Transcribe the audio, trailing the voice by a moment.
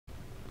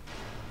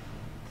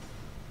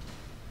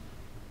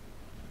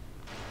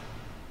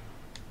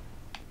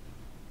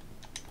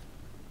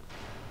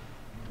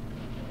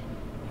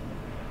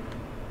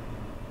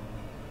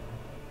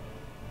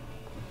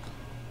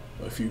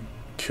if you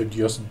could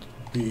just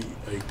be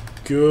a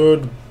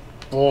good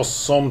boss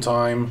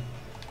sometime,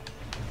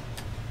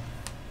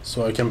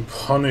 so I can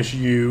punish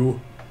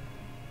you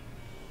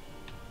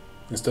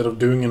instead of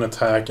doing an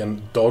attack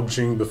and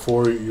dodging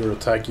before your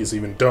attack is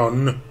even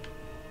done.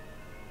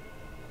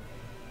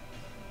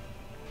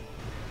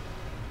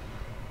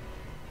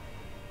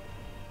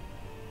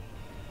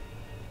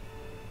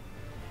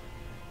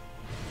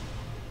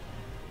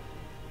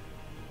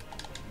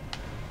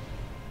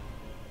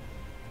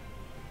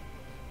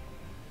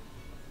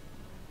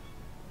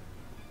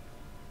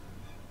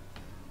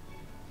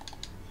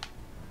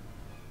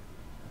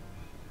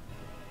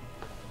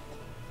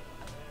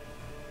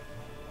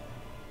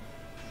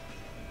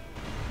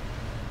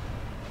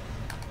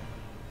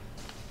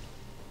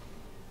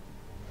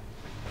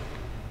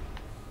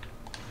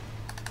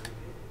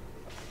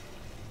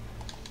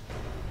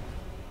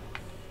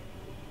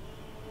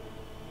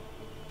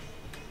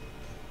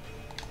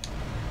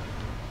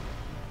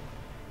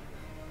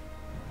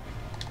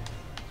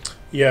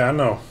 Yeah, I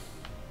know.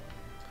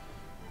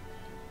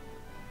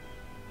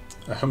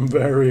 I'm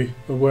very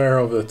aware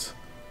of it.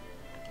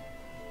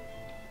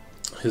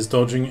 His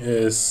dodging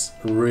is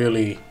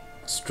really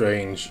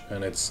strange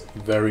and it's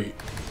very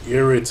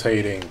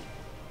irritating.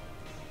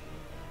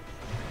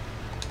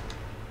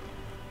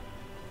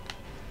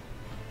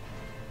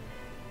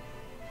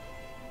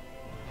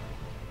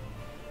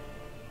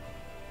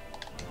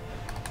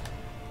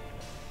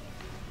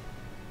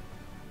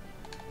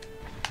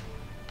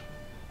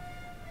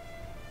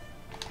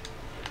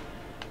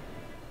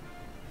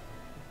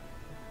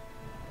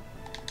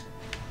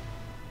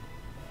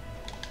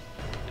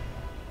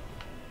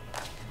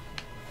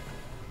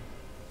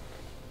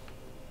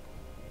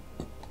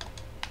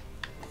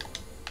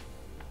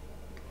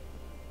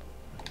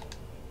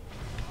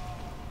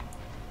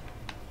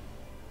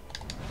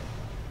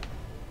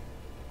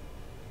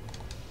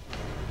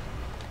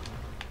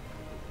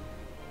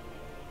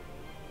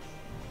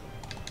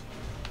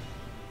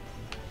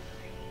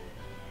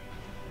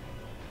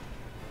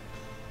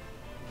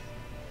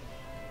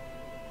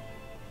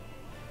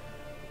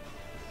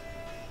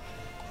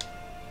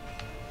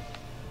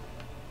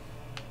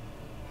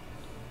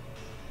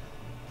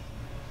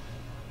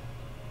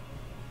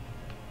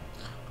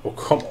 Oh,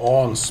 come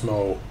on,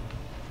 Smough.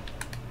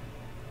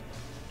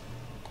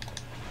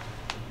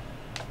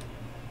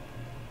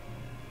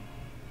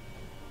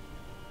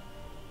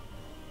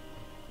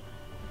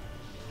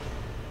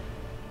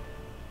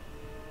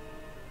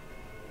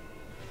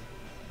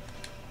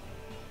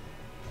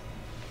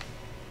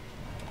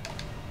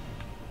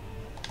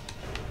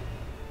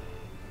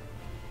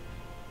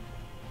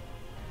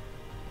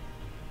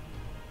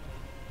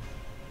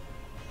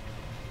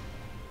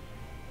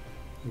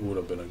 It would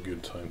have been a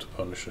good time to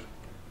punish it.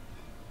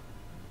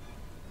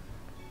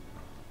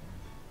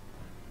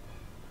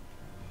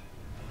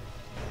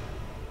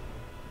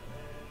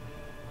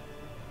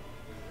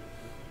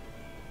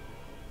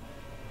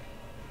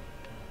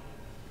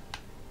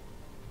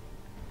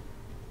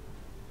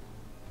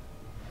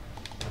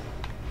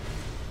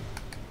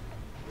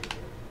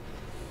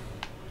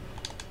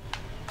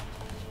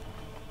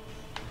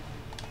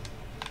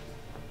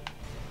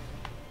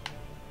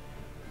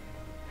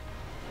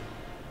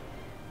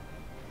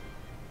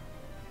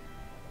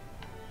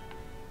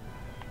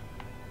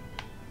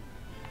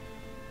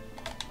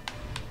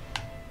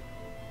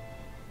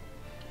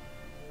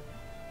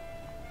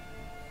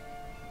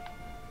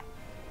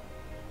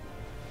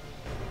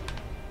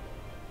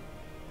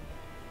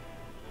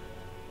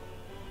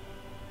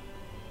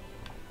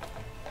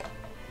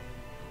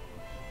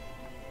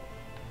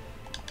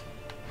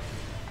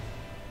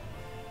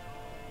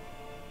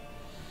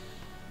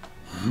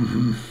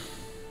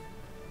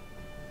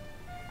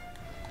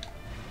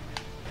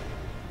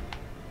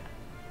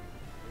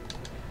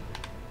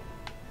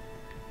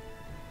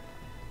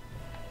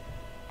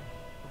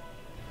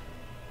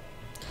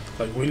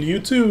 Like, will you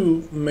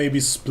two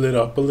maybe split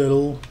up a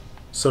little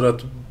so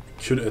that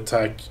should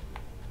attack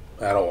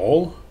at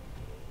all?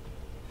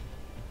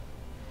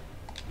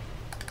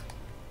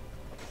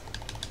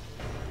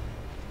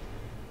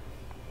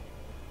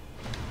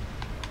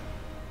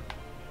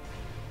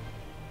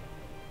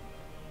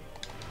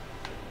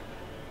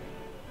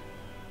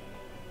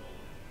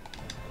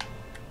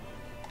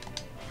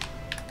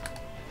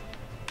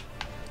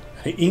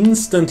 He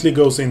instantly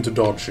goes into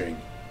dodging.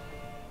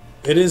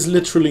 It is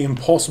literally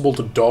impossible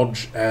to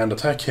dodge and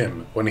attack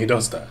him when he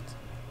does that.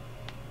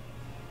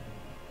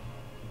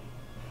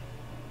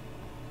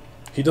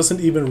 He doesn't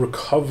even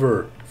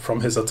recover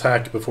from his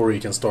attack before he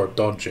can start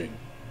dodging.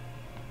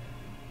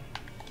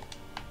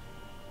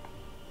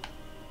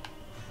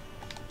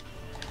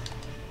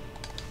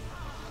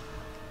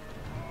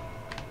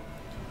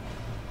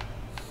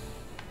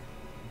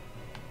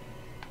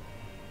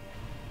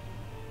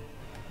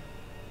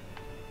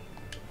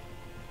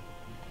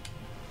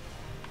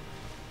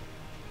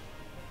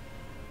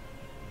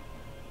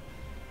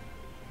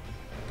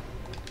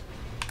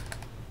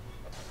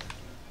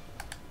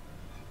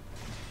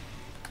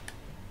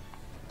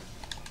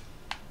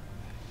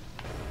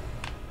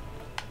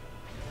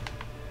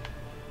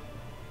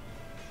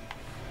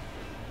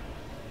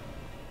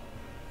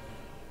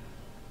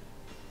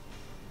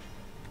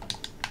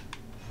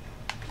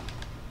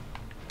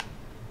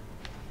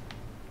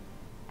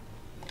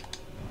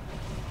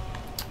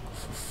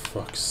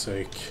 fuck's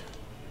sake.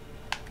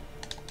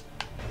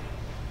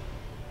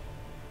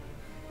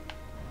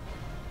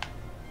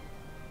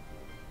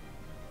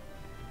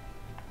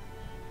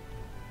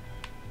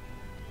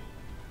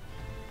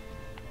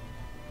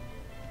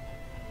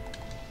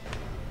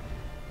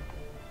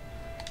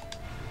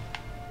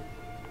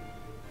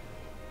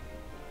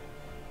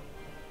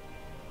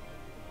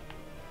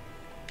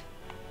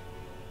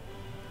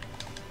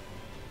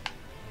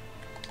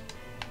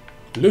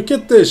 Look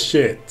at this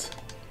shit!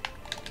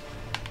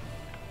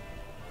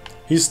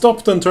 He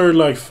stopped and turned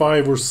like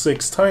 5 or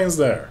 6 times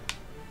there.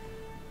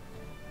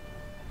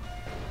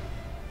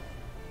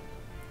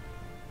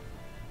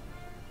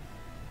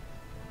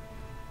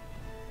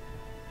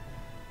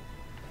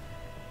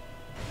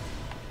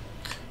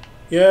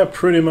 Yeah,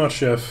 pretty much,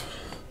 Chef.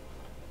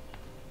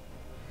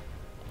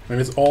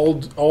 And it's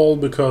all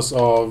because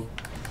of...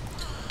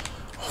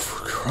 Oh,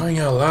 for crying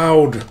out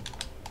loud!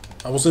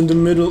 I was in the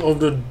middle of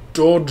the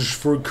dodge,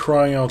 for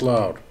crying out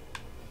loud.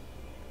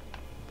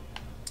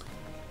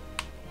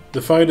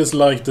 The fight is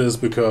like this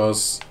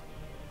because...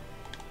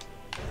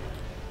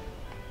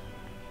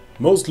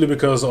 Mostly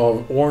because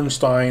of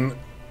Ornstein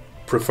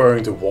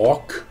preferring to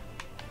walk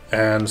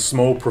and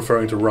Smough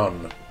preferring to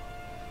run.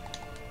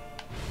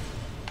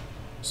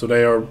 So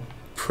they are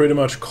pretty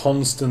much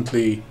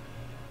constantly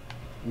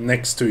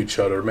next to each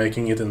other,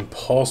 making it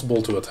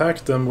impossible to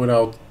attack them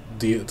without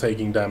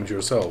taking damage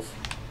yourself.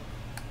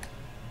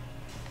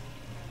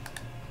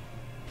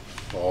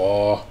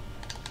 Oh.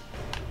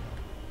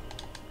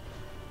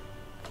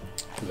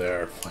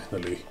 There,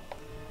 finally.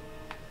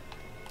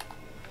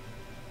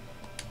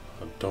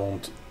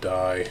 Don't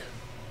die.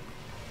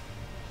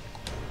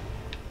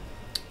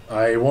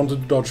 I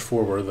wanted to dodge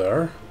forward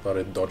there, but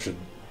it dodged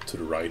to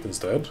the right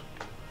instead.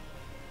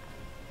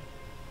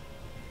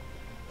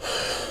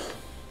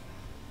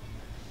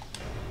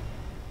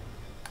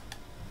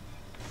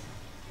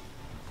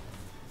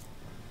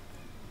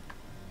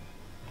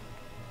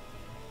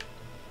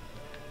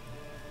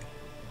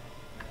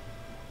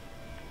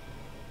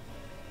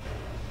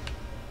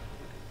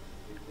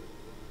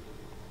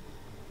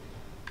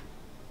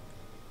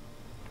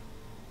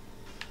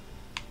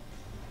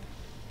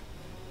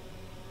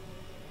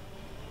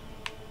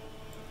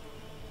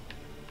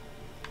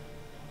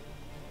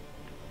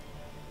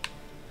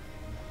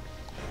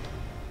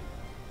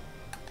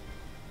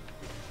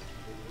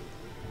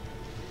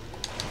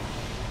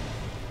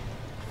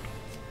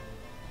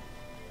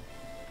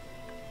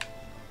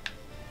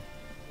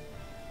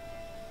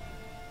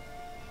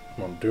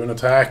 Come on, do an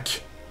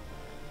attack!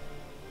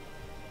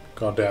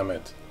 God damn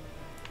it.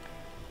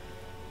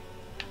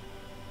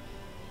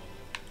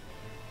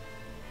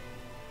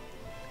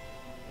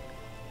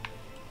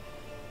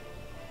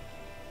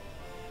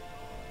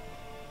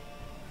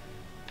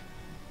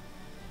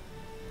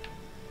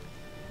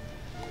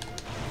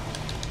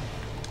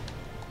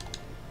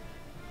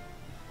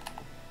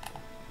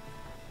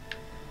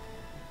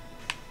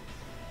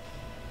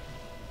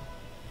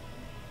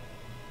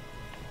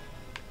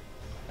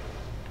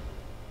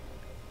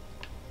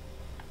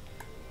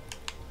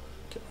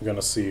 I'm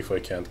gonna see if I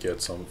can't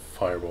get some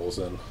fireballs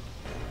in.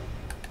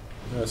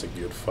 That's a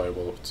good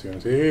fireball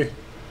opportunity.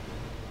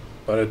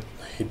 But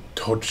he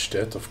dodged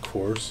it, of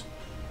course.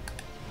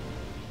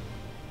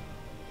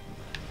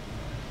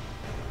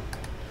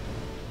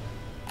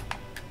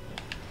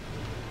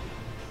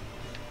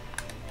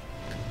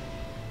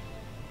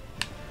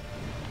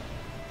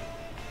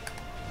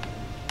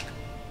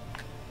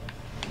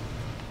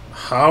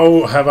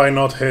 How have I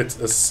not hit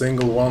a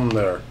single one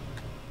there?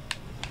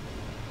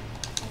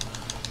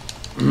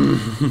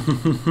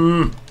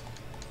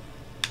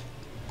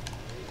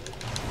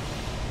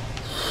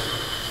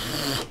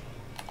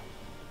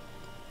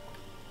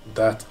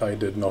 That I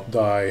did not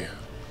die.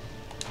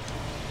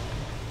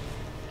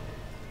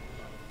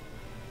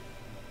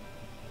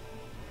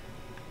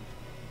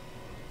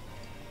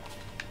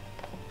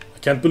 I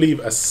can't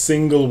believe a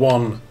single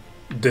one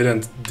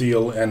didn't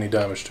deal any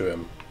damage to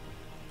him.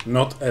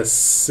 Not a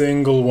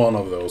single one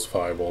of those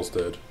fireballs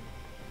did.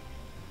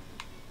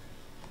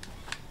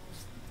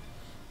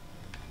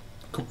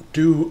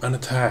 Do an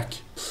attack,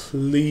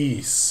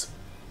 please.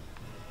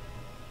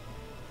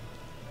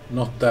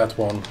 Not that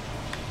one.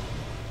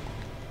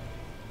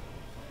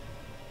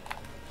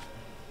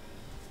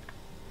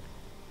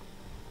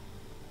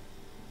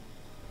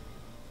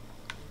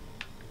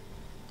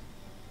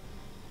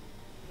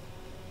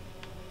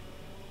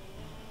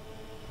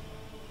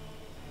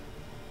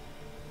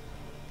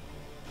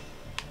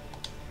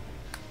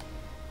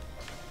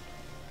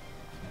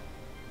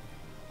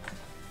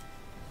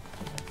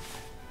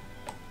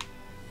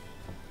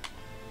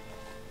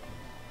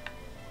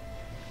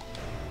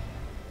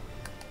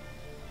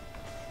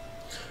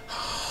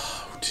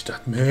 Did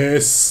that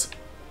miss?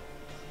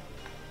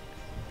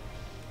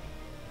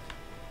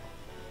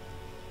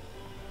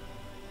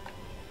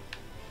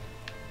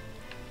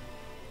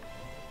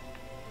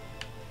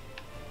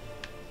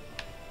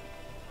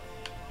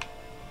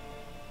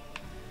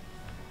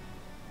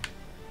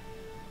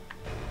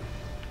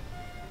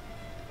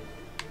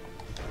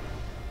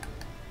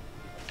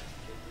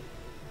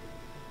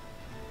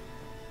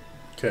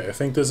 Okay, I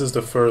think this is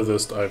the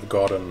furthest I've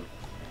gotten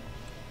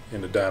in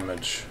the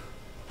damage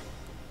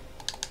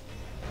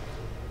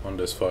on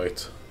this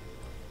fight.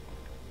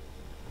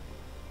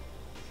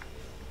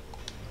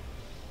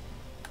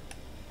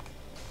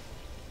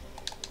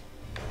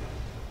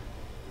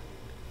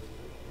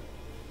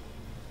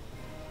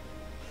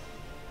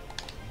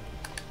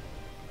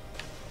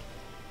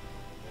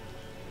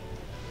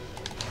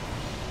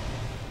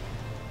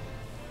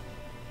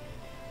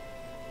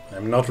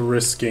 I'm not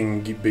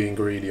risking being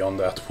greedy on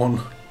that one.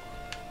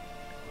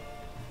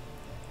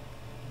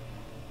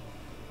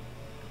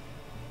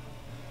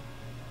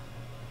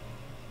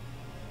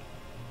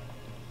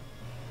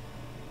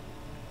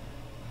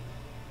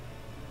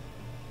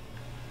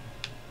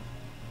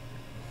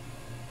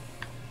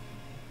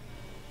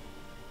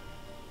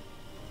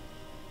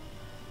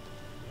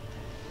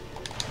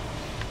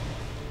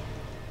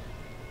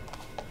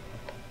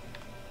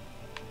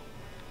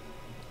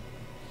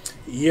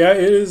 Yeah,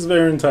 it is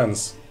very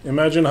intense.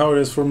 Imagine how it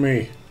is for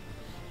me.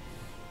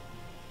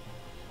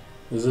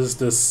 This is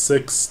the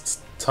 6th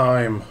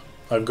time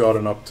I've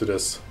gotten up to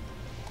this.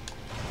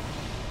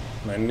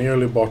 And I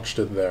nearly botched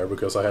it there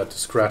because I had to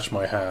scratch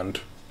my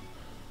hand.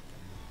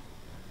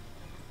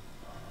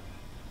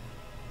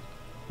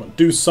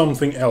 Do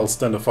something else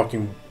than the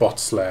fucking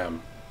butt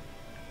slam.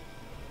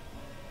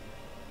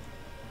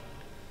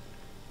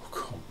 Oh,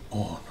 come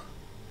on.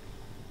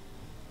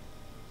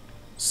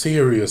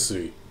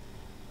 Seriously.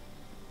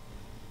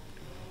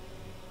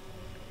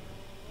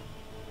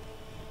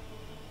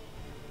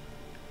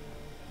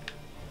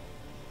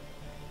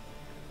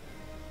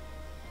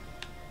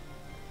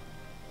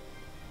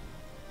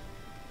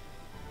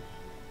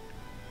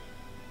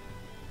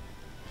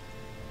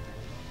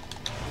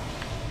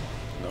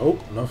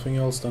 Nope, nothing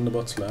else than the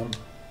butt slam.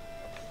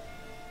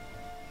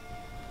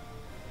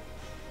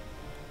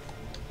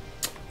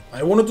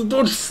 I wanted to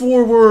dodge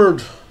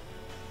forward!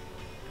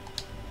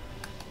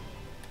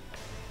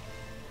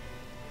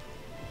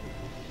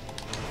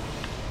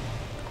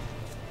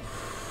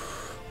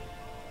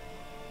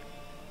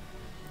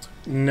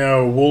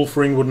 No,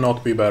 Wolfring would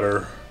not be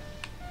better.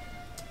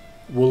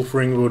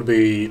 Wolfring would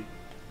be...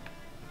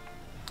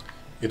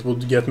 It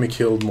would get me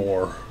killed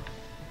more.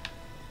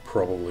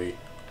 Probably.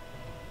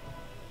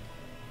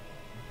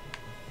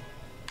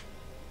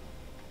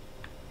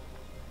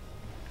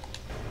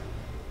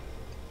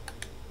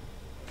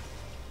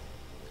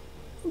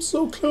 I'm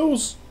so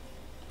close.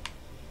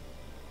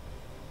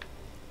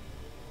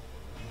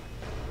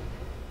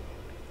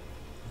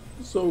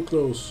 So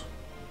close.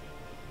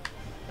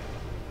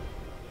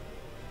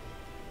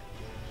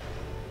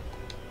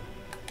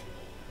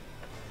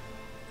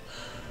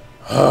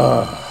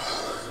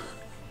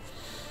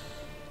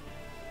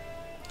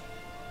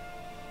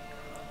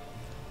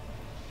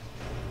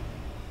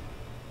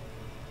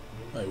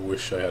 I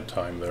wish I had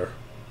time there.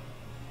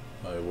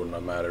 It wouldn't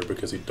have mattered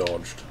because he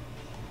dodged.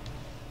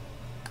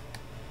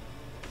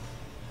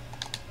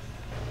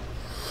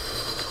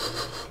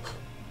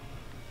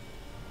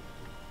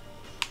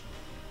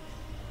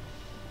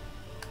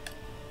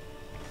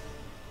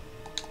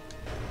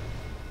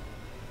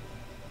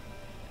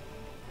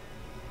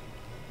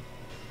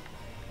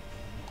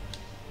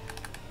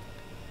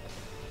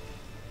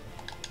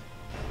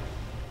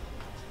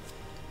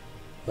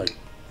 Like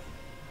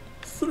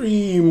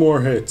 3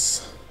 more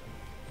hits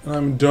and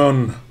I'm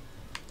done.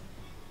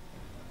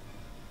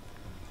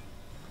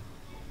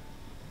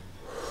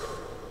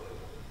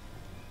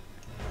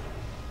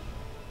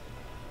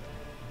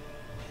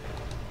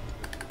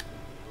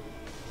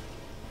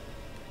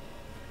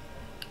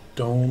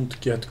 Don't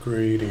get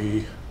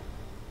greedy.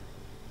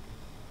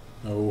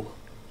 No.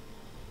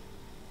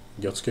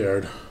 Get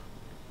scared.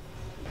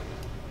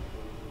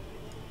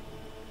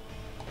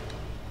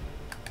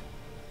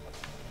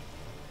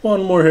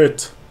 One more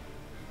hit.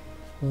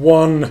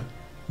 One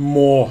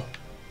more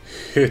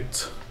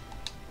hit.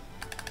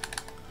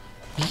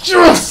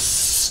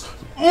 Yes!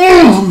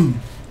 Oh!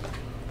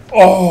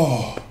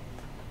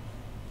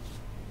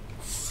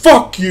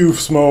 Fuck you,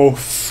 Smough.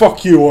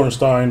 Fuck you,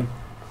 Ornstein.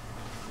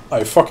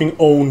 I fucking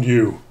owned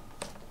you.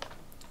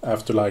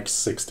 After like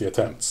 60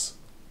 attempts.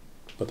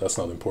 But that's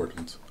not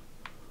important.